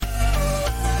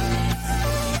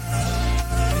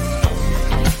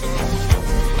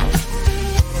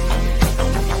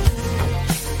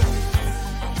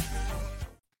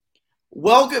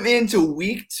Welcome into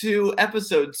week 2,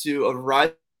 episode 2 of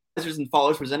Risers and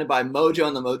Fallers presented by Mojo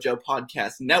and the Mojo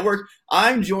Podcast Network.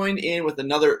 I'm joined in with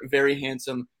another very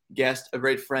handsome guest, a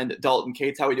great friend, Dalton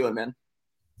Cates. How are we doing, man?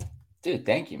 Dude,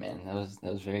 thank you, man. That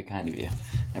was very kind of you.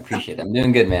 I appreciate it. I'm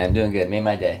doing good, man. I'm doing good. Made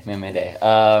my day.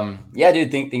 Yeah,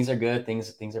 dude. Things are good.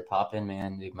 Things are popping,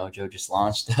 man. Dude, Mojo just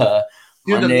launched Dude, the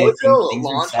Monday. Mojo Things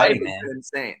are launch hype exciting, has man. been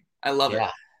insane. I love it.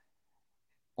 Yeah.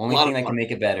 A Only lot thing of that fun. can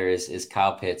make it better is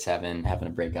Kyle Pitts having a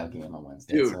breakout game on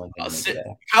Wednesday. That's Dude, the only thing that make it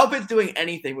better. Kyle Pitts doing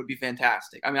anything would be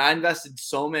fantastic. I mean, I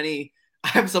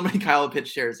have so many Kyle Pitts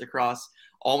shares across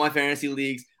all my fantasy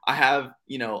leagues. I have,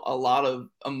 a lot of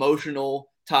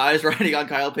emotional ties riding on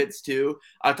Kyle Pitts too.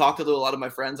 I've talked to a lot of my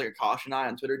friends, like Akash and I,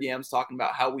 on Twitter DMs, talking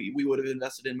about how we would have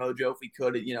invested in Mojo if we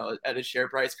could, at his share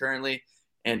price currently.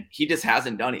 And he just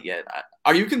hasn't done it yet.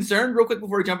 Are you concerned, real quick,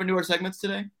 before we jump into our segments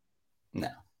today?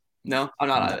 No, I'm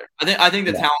not either. I think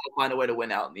the talent will find a way to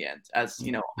win out in the end, as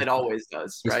it always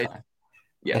does, right?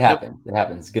 Yeah, it happens. It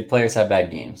happens. Good players have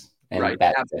bad games, and right?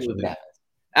 bad Absolutely. happens.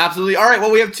 Absolutely. All right. Well,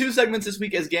 we have 2 segments this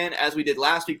week, again, as we did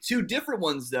last week. 2 different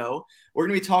ones, though. We're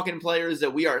going to be talking players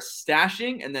that we are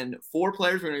stashing, and then 4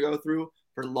 players we're going to go through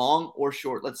for long or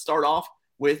short. Let's start off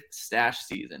with stash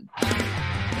season.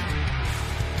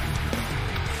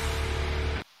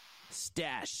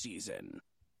 Stash season.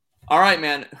 All right,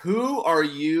 man. Who are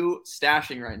you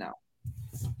stashing right now?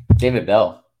 David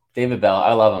Bell.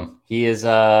 I love him. He is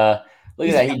look at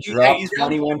that. He dropped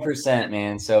 21%,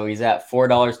 man. So he's at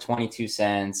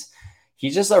 $4.22.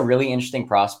 He's just a really interesting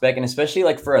prospect, and especially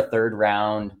like for a third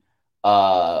round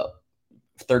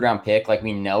pick, like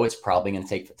we know it's probably going to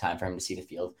take time for him to see the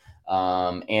field.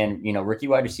 And rookie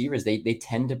wide receivers, they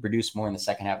tend to produce more in the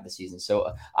second half of the season.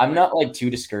 So I'm not like too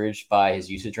discouraged by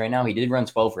his usage right now. He did run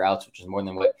 12 routes, which is more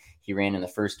than what he ran in the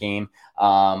first game.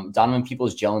 Donovan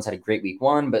Peoples-Jones had a great week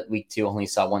 1, but week 2 only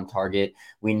saw 1 target.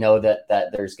 We know that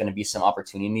there's going to be some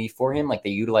opportunity for him. Like they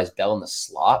utilized Bell in the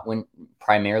slot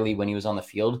primarily when he was on the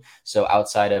field. So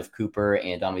outside of Cooper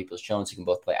and Donovan Peoples-Jones, who can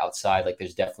both play outside, like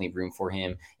there's definitely room for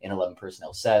him in 11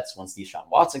 personnel sets. Once Deshaun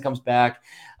Watson comes back,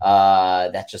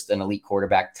 that's just an elite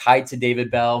quarterback tied to David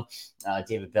Bell.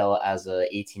 David Bell, as a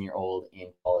 18-year-old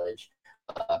in college,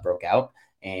 broke out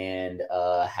and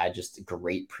had just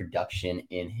great production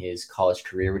in his college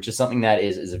career, which is something that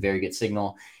is a very good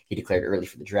signal. He declared early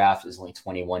for the draft, is only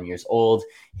 21 years old.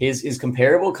 His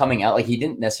comparable coming out, like he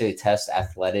didn't necessarily test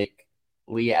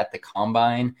athletically at the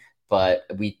combine, but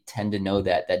we tend to know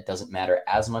that doesn't matter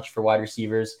as much for wide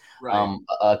receivers. Right.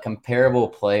 A comparable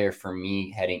player for me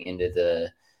heading into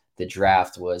the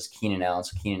draft was Keenan Allen.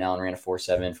 So Keenan Allen ran a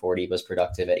 4.7 40, was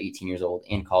productive at 18 years old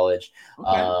in college.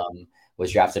 Okay.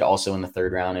 Was drafted also in the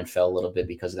 3rd round and fell a little bit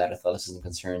because of that athleticism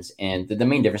concerns. And the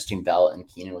main difference between Bell and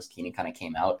Keenan was Keenan kind of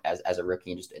came out as a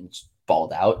rookie and just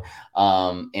balled out.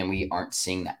 And we aren't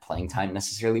seeing that playing time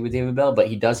necessarily with David Bell, but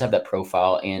he does have that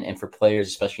profile. And for players,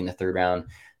 especially in the 3rd round,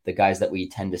 the guys that we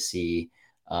tend to see,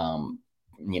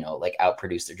 like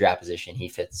outproduce their draft position, he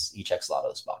checks a lot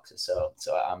of those boxes. So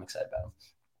I'm excited about him.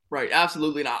 Right,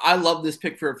 absolutely. And I love this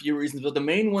pick for a few reasons, but the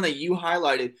main one that you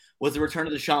highlighted was the return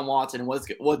of Deshaun Watson and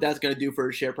what that's going to do for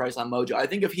his share price on Mojo. I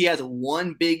think if he has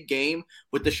one big game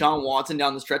with Deshaun Watson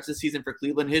down the stretch this season for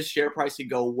Cleveland, his share price could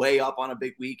go way up on a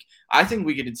big week. I think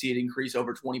we could see it increase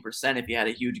over 20% if he had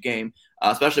a huge game,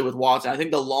 especially with Watson. I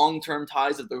think the long-term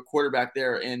ties of the quarterback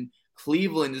there in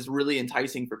Cleveland is really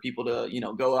enticing for people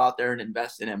to, go out there and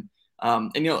invest in him.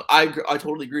 I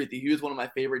totally agree with you. He was one of my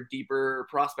favorite deeper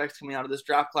prospects coming out of this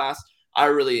draft class. I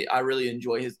really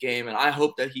enjoy his game, and I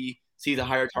hope that he sees a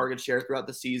higher target share throughout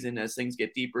the season as things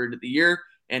get deeper into the year,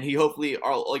 and he hopefully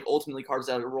ultimately carves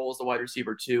out a role as the wide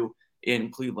receiver too in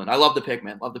Cleveland. I love the pick,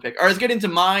 man. Love the pick. All right, let's get into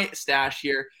my stash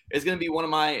here. It's going to be one of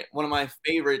my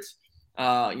favorites.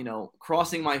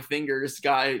 Crossing my fingers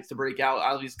guy to break out.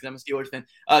 Obviously, because I'm a Steelers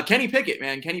fan. Kenny Pickett,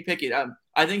 man. Kenny Pickett.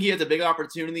 I think he has a big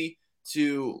opportunity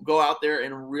to go out there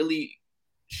and really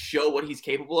show what he's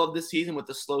capable of this season with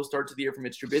the slow start to the year from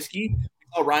Mitch Trubisky. We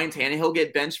saw Ryan Tannehill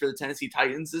get benched for the Tennessee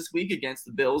Titans this week against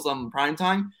the Bills on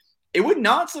primetime. It would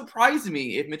not surprise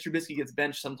me if Mitch Trubisky gets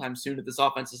benched sometime soon if this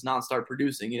offense does not start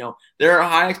producing. There are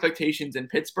high expectations in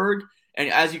Pittsburgh, and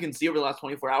as you can see over the last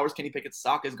 24 hours, Kenny Pickett's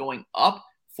stock is going up,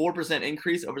 4%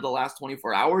 increase over the last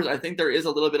 24 hours. I think there is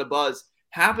a little bit of buzz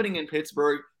happening in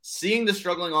Pittsburgh, seeing the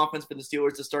struggling offense for the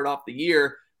Steelers to start off the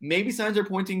year. Maybe signs are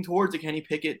pointing towards a Kenny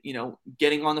Pickett,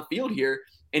 getting on the field here.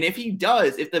 And if he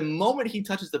does, if the moment he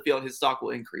touches the field, his stock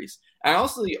will increase. And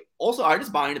also, I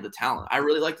just buy into the talent. I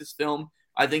really like this film.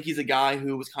 I think he's a guy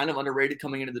who was kind of underrated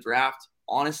coming into the draft,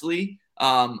 honestly.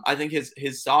 I think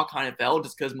his stock kind of fell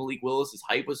just because Malik Willis's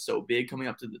hype was so big coming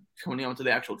up to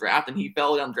the actual draft, and he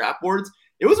fell down draft boards.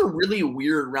 it was a really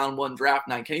weird round 1 draft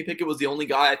night. Kenny Pickett was the only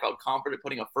guy I felt confident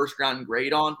putting a first round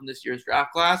grade on from this year's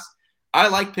draft class. I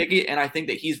like Pickett, and I think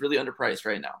that he's really underpriced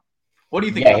right now. What do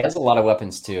you think? Yeah, he has a lot of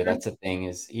weapons too. That's the thing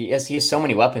is he has so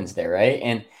many weapons there, right?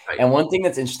 And one thing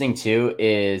that's interesting too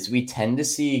is we tend to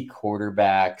see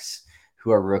quarterbacks who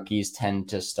are rookies tend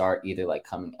to start either like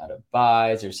coming out of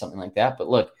buys or something like that. But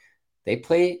look, they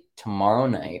play tomorrow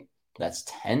night. That's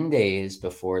 10 days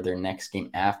before their next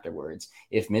game afterwards.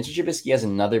 If Mitch Trubisky has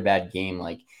another bad game,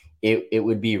 like it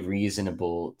would be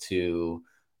reasonable to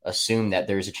assume that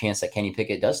there's a chance that Kenny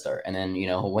Pickett does start. And then,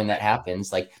 when that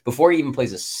happens, like before he even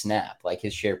plays a snap, like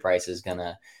his share price is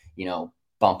gonna,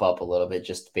 bump up a little bit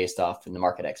just based off the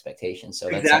market expectations. So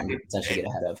that's something to potentially get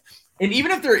ahead of. And even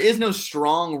if there is no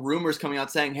strong rumors coming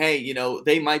out saying, hey,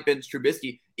 they might bench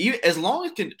Trubisky, even as long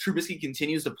as Trubisky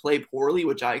continues to play poorly,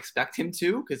 which I expect him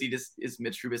to, because he just is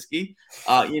Mitch Trubisky,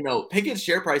 Pickett's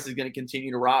share price is going to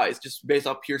continue to rise just based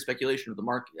off pure speculation of the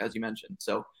market, as you mentioned.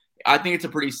 So I think it's a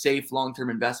pretty safe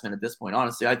long-term investment at this point,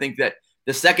 honestly. I think that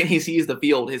the second he sees the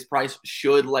field, his price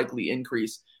should likely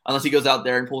increase unless he goes out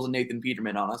there and pulls a Nathan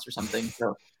Peterman on us or something.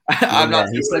 So he's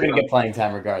still going to get playing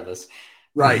time regardless.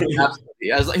 Right,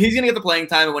 absolutely. He's going to get the playing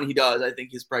time, and when he does, I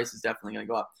think his price is definitely going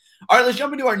to go up. All right, let's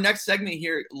jump into our next segment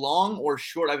here. Long or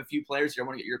short? I have a few players here I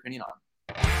want to get your opinion on.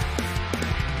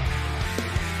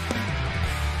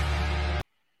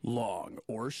 Long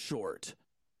or short?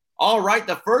 All right,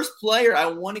 the first player I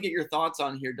want to get your thoughts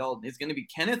on here, Dalton, is going to be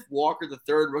Kenneth Walker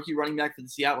III, rookie running back for the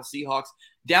Seattle Seahawks.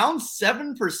 Down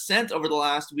 7% over the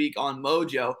last week on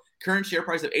Mojo. Current share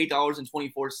price of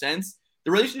 $8.24. The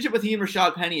relationship with he and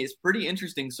Rashad Penny is pretty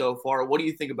interesting so far. What do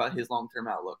you think about his long-term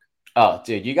outlook? Oh,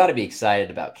 dude, you got to be excited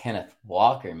about Kenneth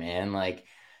Walker, man. Like,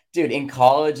 dude, in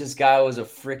college, this guy was a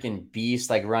freaking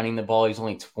beast, like running the ball. He's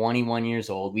only 21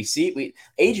 years old.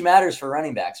 Age matters for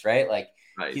running backs, right? Like,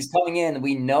 right. He's coming in.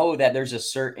 We know that there's a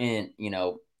certain,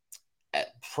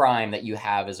 prime that you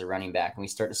have as a running back. And we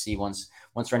start to see once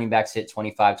running backs hit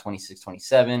 25, 26,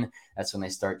 27, that's when they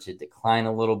start to decline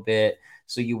a little bit.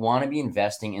 So you want to be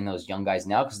investing in those young guys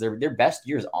now because their best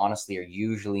years, honestly, are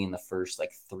usually in the first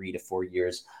 3 to 4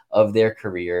 years of their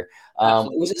career.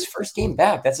 It was his first game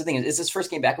back. That's the thing. It's his first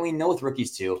game back. And we know with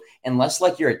rookies too, unless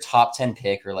you're a top 10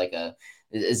 pick or a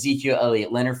Ezekiel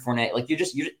Elliott, Leonard Fournette,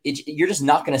 you're just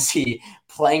not going to see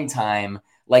playing time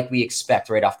like we expect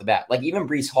right off the bat. Like even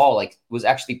Breece Hall was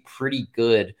actually pretty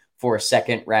good for a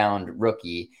second round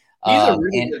rookie. He's a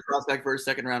really good prospect for a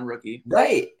second round rookie.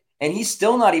 Right. And he's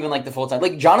still not even the full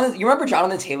time. Jonathan, you remember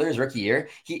Jonathan Taylor's rookie year?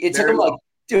 It took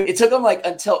him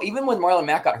until even when Marlon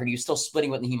Mack got hurt, he was still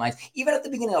splitting with Naheem Hines. Even at the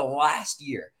beginning of last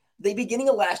year,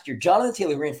 Jonathan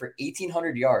Taylor ran for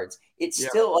 1,800 yards. It's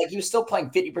still he was still playing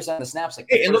 50% of the snaps. And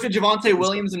look at Javonte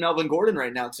Williams and Melvin Gordon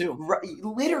right now too. Right,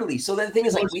 literally. So the thing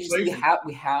is, we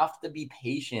have to be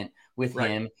patient with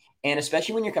him, and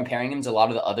especially when you're comparing him to a lot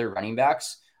of the other running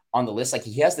backs on the list.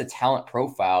 He has the talent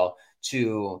profile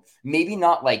to maybe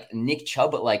not Nick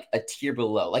Chubb, but a tier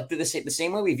below. The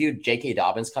same way we viewed J.K.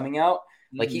 Dobbins coming out.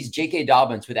 He's J.K.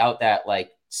 Dobbins without that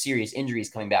serious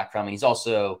injuries coming back from, and he's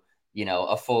also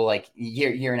a full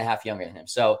year and a half younger than him.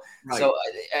 So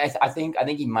I think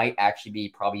he might actually be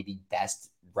probably the best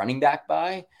running back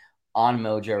buy on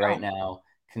Mojo right now,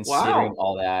 considering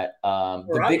all that.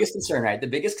 The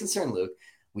biggest concern, Luke,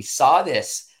 we saw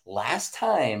this last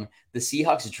time the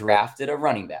Seahawks drafted a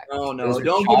running back. Oh no!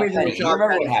 Don't give me the Penny. You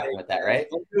remember what happened with that, right?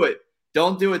 Don't do it.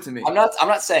 Don't do it to me. I'm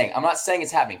not saying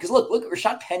it's happening. Because look,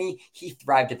 Rashad Penny, he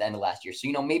thrived at the end of last year. So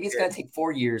maybe it's going to take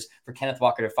 4 years for Kenneth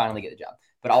Walker to finally get the job.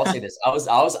 But I'll say this: I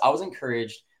was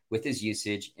encouraged with his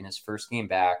usage in his first game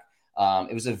back.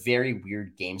 It was a very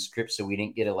weird game script, so we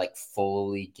didn't get to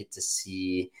fully get to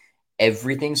see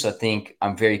everything. So I think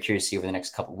I'm very curious to see over the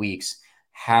next couple of weeks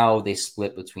how they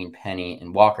split between Penny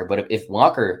and Walker. But if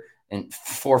Walker in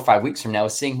 4 or 5 weeks from now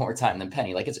is seeing more time than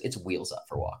Penny, it's wheels up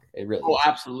for Walker. It really is.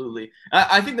 Absolutely.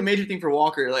 I think the major thing for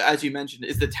Walker, as you mentioned,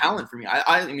 is the talent for me.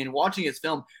 I mean, watching his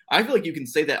film, I feel like you can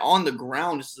say that on the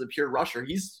ground, just as a pure rusher,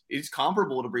 he's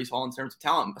comparable to Breece Hall in terms of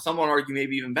talent. Some would argue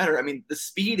maybe even better. I mean, the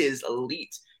speed is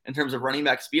elite in terms of running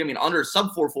back speed. I mean, under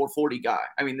sub 4.40 guy.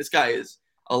 I mean, this guy is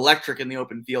electric in the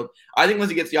open field. I think once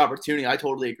he gets the opportunity, I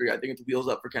totally agree. I think it's wheels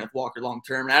up for Kenneth Walker long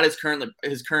term. And at his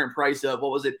current price of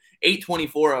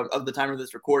 $8.24 of the time of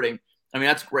this recording. I mean,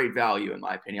 that's great value in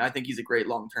my opinion. I think he's a great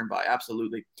long-term buy.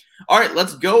 Absolutely. All right,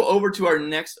 let's go over to our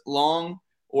next long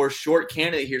or short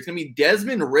candidate here. It's going to be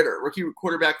Desmond Ridder, rookie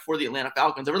quarterback for the Atlanta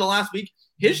Falcons. Over the last week,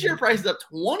 his share price is up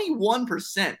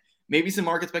 21%. Maybe some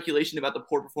market speculation about the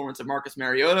poor performance of Marcus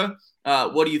Mariota.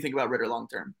 What do you think about Ridder long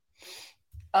term?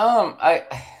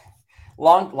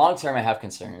 long term, I have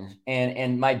concerns,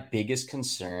 and my biggest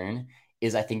concern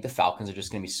is I think the Falcons are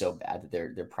just going to be so bad that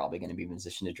they're probably going to be in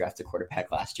position to draft a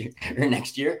quarterback last year or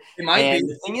next year. It might And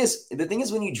be. the thing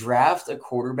is when you draft a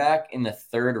quarterback in the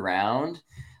third round,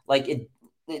 like it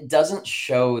doesn't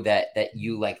show that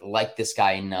you like this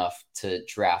guy enough to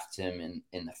draft him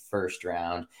in the first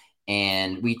round.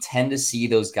 And we tend to see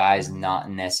those guys not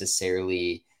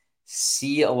necessarily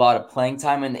see a lot of playing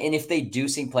time. And if they do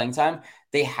see playing time,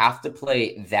 they have to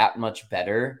play that much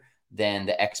better than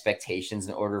the expectations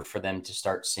in order for them to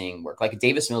start seeing work. Like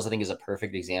Davis Mills, I think, is a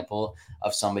perfect example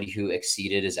of somebody who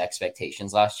exceeded his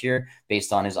expectations last year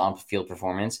based on his on-field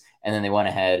performance. And then they went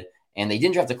ahead and they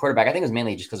didn't draft a quarterback. I think it was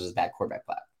mainly just because it was a bad quarterback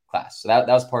class. So that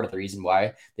was part of the reason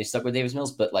why they stuck with Davis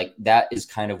Mills. But like that is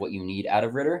kind of what you need out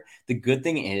of Ritter. The good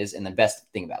thing is, and the best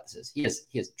thing about this is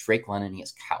he has Drake London, he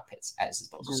has Kyle Pitts at his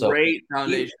disposal. Great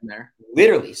foundation there.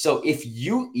 Literally. So if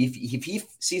he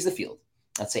sees the field,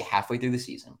 let's say halfway through the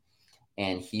season,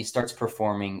 and he starts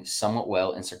performing somewhat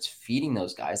well and starts feeding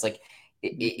those guys, like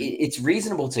it's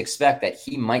reasonable to expect that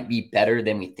he might be better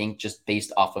than we think just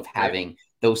based off of having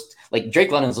those. Like Drake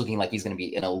London's looking like he's going to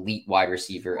be an elite wide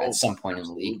receiver at some point in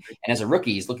the league. And as a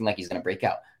rookie, he's looking like he's going to break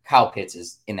out. Kyle Pitts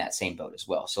is in that same boat as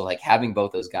well. So like having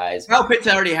both those guys. Kyle Pitts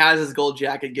already has his gold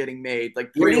jacket getting made.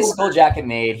 Like his gold jacket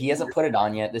made. He hasn't put it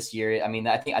on yet this year. I mean,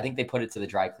 I think they put it to the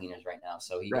dry cleaners right now.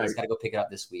 So he's got to go pick it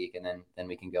up this week, and then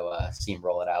we can go see him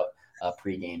roll it out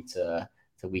pregame to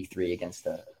week 3 against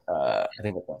the I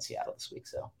think they're playing Seattle this week.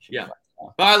 So yeah.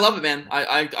 But I love it, man.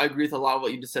 I agree with a lot of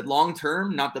what you just said. Long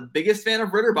term, not the biggest fan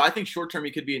of Ritter, but I think short term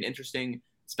he could be an interesting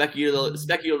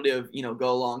speculative,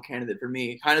 go along candidate for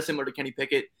me. Kind of similar to Kenny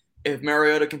Pickett. If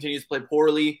Mariota continues to play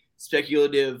poorly,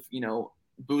 speculative,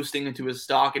 boosting into his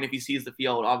stock, and if he sees the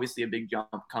field, obviously a big jump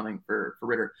coming for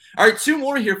Ritter. All right, 2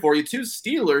 more here for you. 2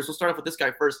 Steelers. We'll start off with this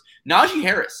guy first. Najee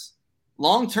Harris.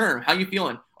 Long term, how you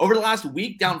feeling? Over the last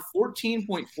week, down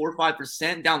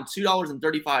 14.45%, down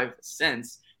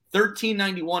 $2.35,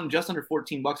 $13.91, just under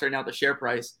 $14 right now at the share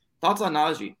price. Thoughts on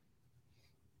Najee?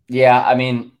 Yeah, I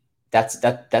mean that's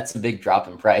a big drop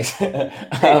in price.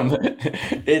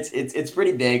 It's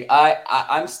pretty big.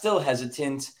 I'm still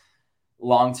hesitant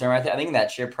long term. I think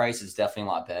that share price is definitely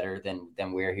a lot better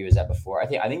than where he was at before. I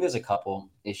think there's a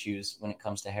couple issues when it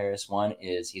comes to Harris. One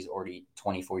is he's already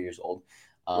 24 years old.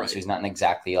 So he's not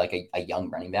exactly like a young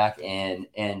running back. And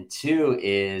 2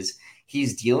 is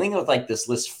he's dealing with like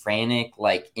this frantic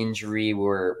like injury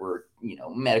where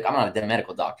I'm not a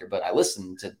medical doctor, but I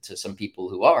listen to some people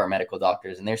who are medical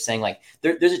doctors, and they're saying like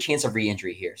there's a chance of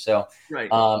re-injury here. So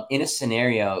in a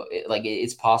scenario,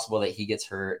 it's possible that he gets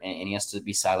hurt and he has to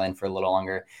be sidelined for a little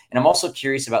longer. And I'm also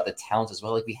curious about the talent as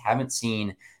well. Like we haven't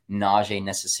seen Najee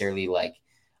necessarily like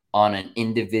on an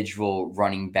individual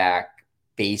running back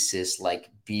basis like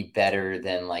be better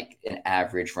than like an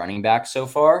average running back so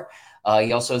far.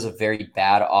 He also has a very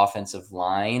bad offensive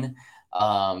line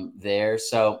there.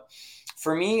 So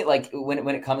for me, like when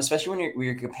it comes, especially when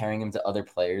you're comparing him to other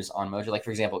players on Mojo, like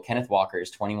for example, Kenneth Walker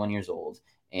is 21 years old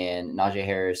and Najee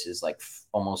Harris is like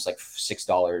almost like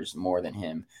 $6 more than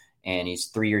him, and he's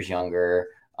 3 years younger.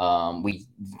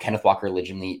 Kenneth Walker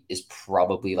legitimately is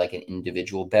probably like an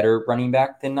individual better running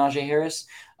back than Najee Harris.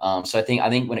 So I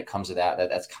think when it comes to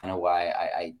that's kind of why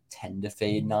I tend to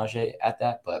fade Najee at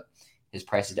that, but his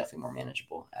price is definitely more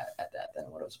manageable at that than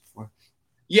what it was before.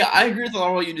 Yeah, I agree with a lot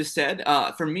of what you just said.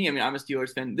 For me, I mean, I'm a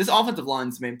Steelers fan. This offensive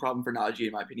line's the main problem for Najee,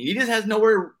 in my opinion. He just has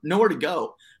nowhere to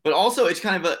go. But also, it's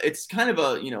kind of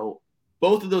a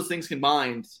both of those things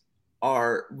combined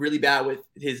are really bad with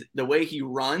the way he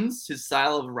runs, his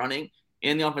style of running,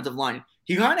 and the offensive line.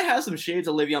 He kind of has some shades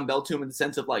of Le'Veon Bell to him in the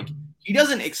sense of like he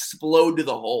doesn't explode to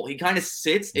the hole. He kind of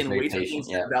sits and waits for things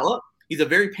to develop. He's a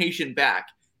very patient back,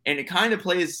 and it kind of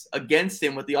plays against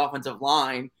him with the offensive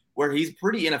line where he's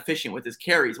pretty inefficient with his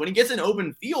carries. When he gets in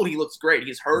open field, he looks great.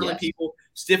 He's hurdling people,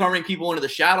 stiff-arming people into the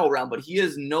shadow realm, but he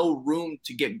has no room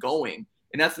to get going,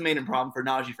 and that's the main problem for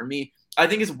Najee for me. I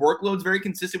think his workload's very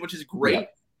consistent, which is great. Yeah.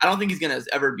 I don't think he's going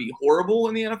to ever be horrible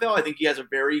in the NFL. I think he has a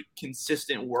very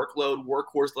consistent workload,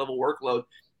 workhorse-level workload.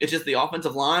 It's just the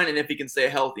offensive line and if he can stay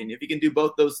healthy. And if he can do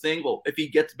both those things, well, if he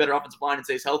gets a better offensive line and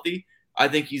stays healthy, I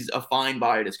think he's a fine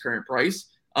buy at his current price.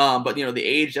 But, the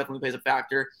age definitely plays a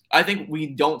factor. I think we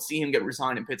don't see him get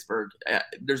re-signed in Pittsburgh.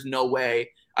 There's no way.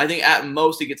 I think at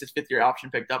most he gets his 5th-year option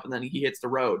picked up and then he hits the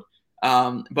road.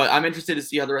 But I'm interested to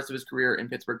see how the rest of his career in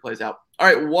Pittsburgh plays out. All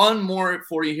right, one more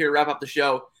for you here, wrap up the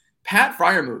show. Pat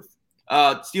Freiermuth,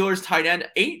 Steelers tight end,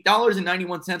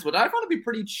 $8.91, what I found to be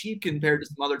pretty cheap compared to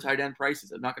some other tight end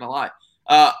prices. I'm not going to lie.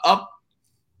 Up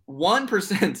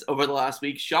 1% over the last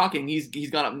week. Shocking. He's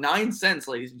gone up 9 cents,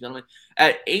 ladies and gentlemen,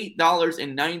 at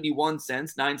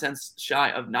 $8.91, 9 cents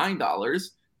shy of $9.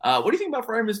 What do you think about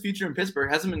Freiermuth's future in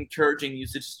Pittsburgh? Hasn't been encouraging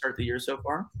usage to start the year so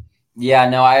far. Yeah,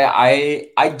 no,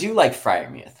 I do like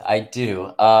Freiermuth. I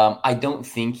do. I don't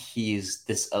think he's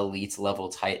this elite level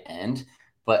tight end,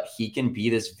 but he can be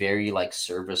this very like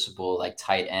serviceable like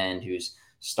tight end who's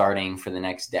starting for the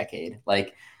next decade.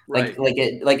 Right.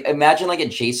 Like imagine like a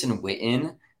Jason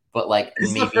Witten, but like This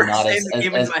is the maybe first not name that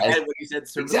came into my head when you said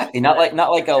serviceable. exactly not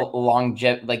like a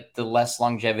like the less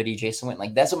longevity Jason Witten.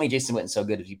 Like that's what made Jason Witten so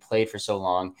good is he played for so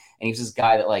long and he was this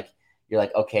guy that like you're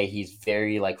like okay he's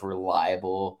very like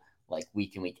reliable like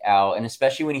week in week out, and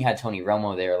especially when he had Tony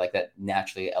Romo there, like that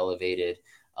naturally elevated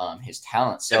his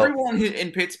talent. So everyone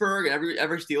in Pittsburgh and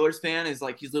every Steelers fan is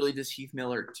like he's literally just Heath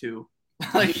Miller too.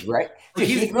 Like, right? Dude,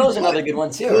 Heath Miller's another good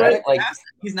one too, right? Like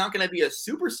he's not going to be a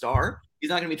superstar. He's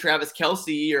not going to be Travis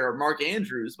Kelce or Mark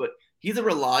Andrews, but he's a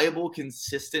reliable,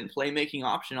 consistent playmaking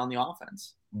option on the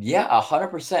offense. Yeah,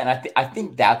 100%. I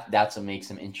think that's what makes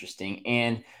him interesting,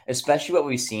 and especially what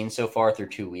we've seen so far through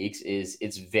 2 weeks is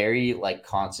it's very like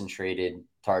concentrated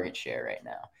target share right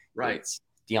now. Right, it's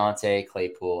Deontay,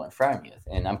 Claypool, and Freiermuth,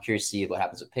 and I'm curious to see what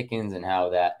happens with Pickens and how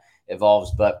that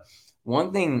evolves. But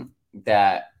one thing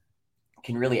that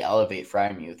can really elevate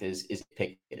Freiermuth is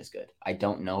Pickett is good. I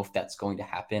don't know if that's going to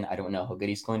happen. I don't know how good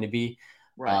he's going to be.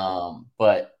 Right.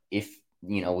 But if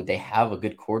they have a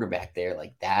good quarterback there,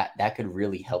 like that could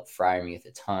really help Freiermuth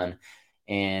a ton.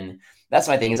 And that's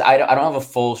my thing is I don't have a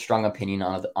full strong opinion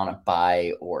on a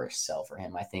buy or a sell for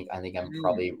him. I think I'm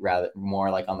probably rather more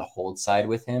like on the hold side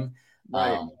with him.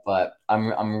 Right. But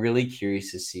I'm really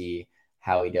curious to see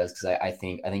how he does because I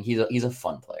think he's a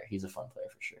fun player. He's a fun player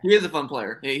for sure. He is a fun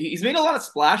player. He's made a lot of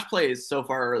splash plays so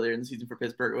far earlier in the season for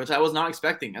Pittsburgh, which I was not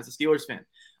expecting as a Steelers fan.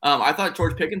 I thought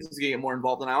George Pickens was going to get more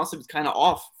involved, and I also was kind of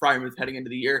off Freiermuth heading into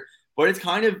the year. But it's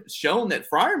kind of shown that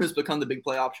Freiermuth has become the big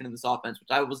play option in this offense, which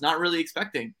I was not really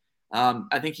expecting.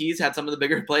 I think he's had some of the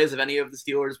bigger plays of any of the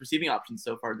Steelers' receiving options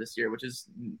so far this year, which is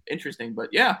interesting. But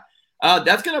yeah,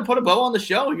 that's going to put a bow on the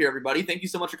show here, everybody. Thank you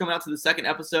so much for coming out to the second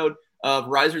episode of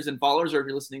Risers and Fallers, or if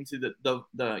you're listening to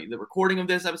the recording of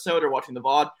this episode or watching the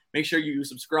VOD, make sure you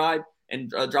subscribe and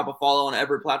drop a follow on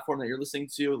every platform that you're listening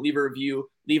to. Leave a review,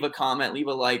 leave a comment, leave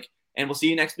a like, and we'll see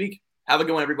you next week. Have a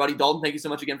good one, everybody. Dalton, thank you so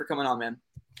much again for coming on, man.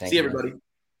 See you, everybody.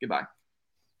 Goodbye.